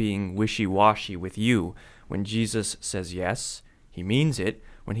Jesus being wishy-washy with you. When Jesus says yes, he means it.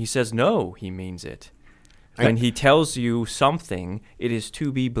 When he says no, he means it. When he tells you something, it is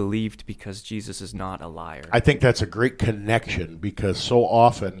to be believed because Jesus is not a liar. I think that's a great connection, because so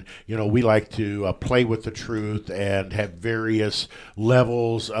often, we like to play with the truth and have various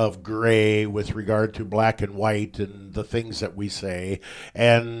levels of gray with regard to black and white and the things that we say,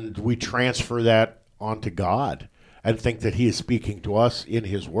 and we transfer that onto God and think that he is speaking to us in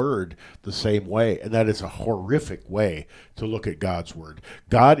his word the same way. And that is a horrific way to look at God's word.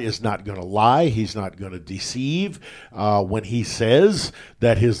 God is not going to lie. He's not going to deceive. When he says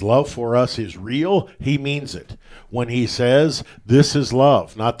that his love for us is real, he means it. When he says, this is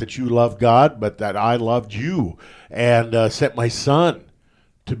love, not that you love God, but that I loved you and sent my son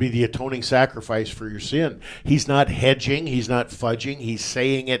to be the atoning sacrifice for your sin. He's not hedging. He's not fudging. He's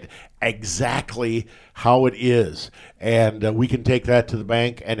saying it exactly how it is. And we can take that to the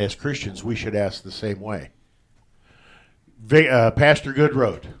bank, and as Christians, we should ask the same way. Pastor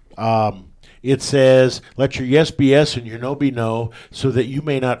Goodroad, it says, let your yes be yes and your no be no, so that you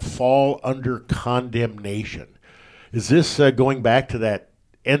may not fall under condemnation. Is this going back to that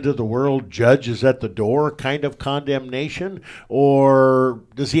end of the world, judge is at the door kind of condemnation, or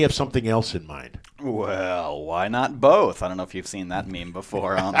does he have something else in mind? Well, why not both? I don't know if you've seen that meme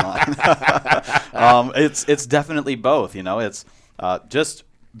before online. It's definitely both. It's just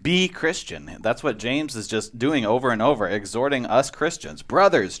be Christian. That's what James is just doing over and over, exhorting us Christians.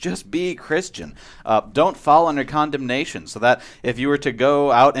 Brothers, just be Christian. Don't fall under condemnation, so that if you were to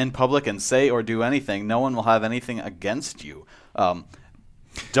go out in public and say or do anything, no one will have anything against you.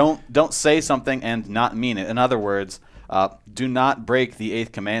 Don't say something and not mean it. In other words, do not break the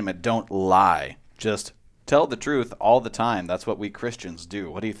 8th commandment. Don't lie. Just tell the truth all the time. That's what we Christians do.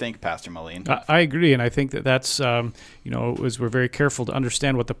 What do you think, Pastor Moline? I agree, and I think that's, as we're very careful to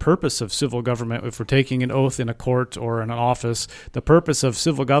understand what the purpose of civil government, if we're taking an oath in a court or in an office, the purpose of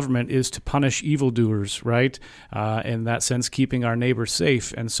civil government is to punish evildoers, right? In that sense, keeping our neighbors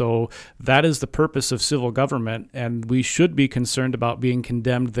safe. And so that is the purpose of civil government, and we should be concerned about being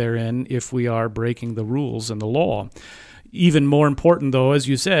condemned therein if we are breaking the rules and the law. Even more important, though, as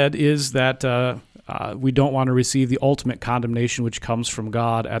you said, is that we don't want to receive the ultimate condemnation which comes from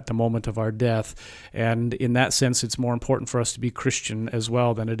God at the moment of our death. And in that sense, it's more important for us to be Christian as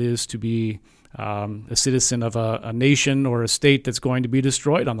well than it is to be a citizen of a nation or a state that's going to be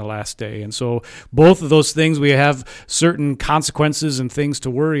destroyed on the last day. And so both of those things, we have certain consequences and things to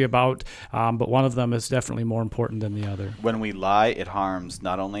worry about, but one of them is definitely more important than the other. When we lie, it harms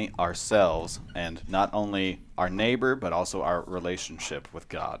not only ourselves and not only our neighbor, but also our relationship with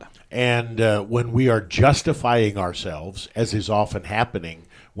God. And when we are justifying ourselves, as is often happening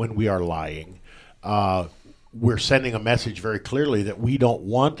when we are lying, we're sending a message very clearly that we don't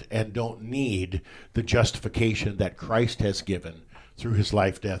want and don't need the justification that Christ has given through his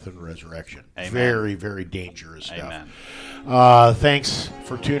life, death, and resurrection. Amen. Very, very dangerous stuff. Amen. Thanks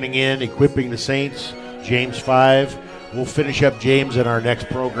for tuning in, Equipping the Saints, James 5. We'll finish up James in our next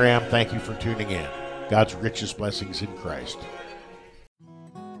program. Thank you for tuning in. God's richest blessings in Christ.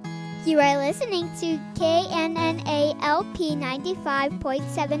 You are listening to KNNALP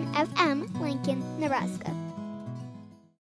 95.7 FM, Lincoln, Nebraska.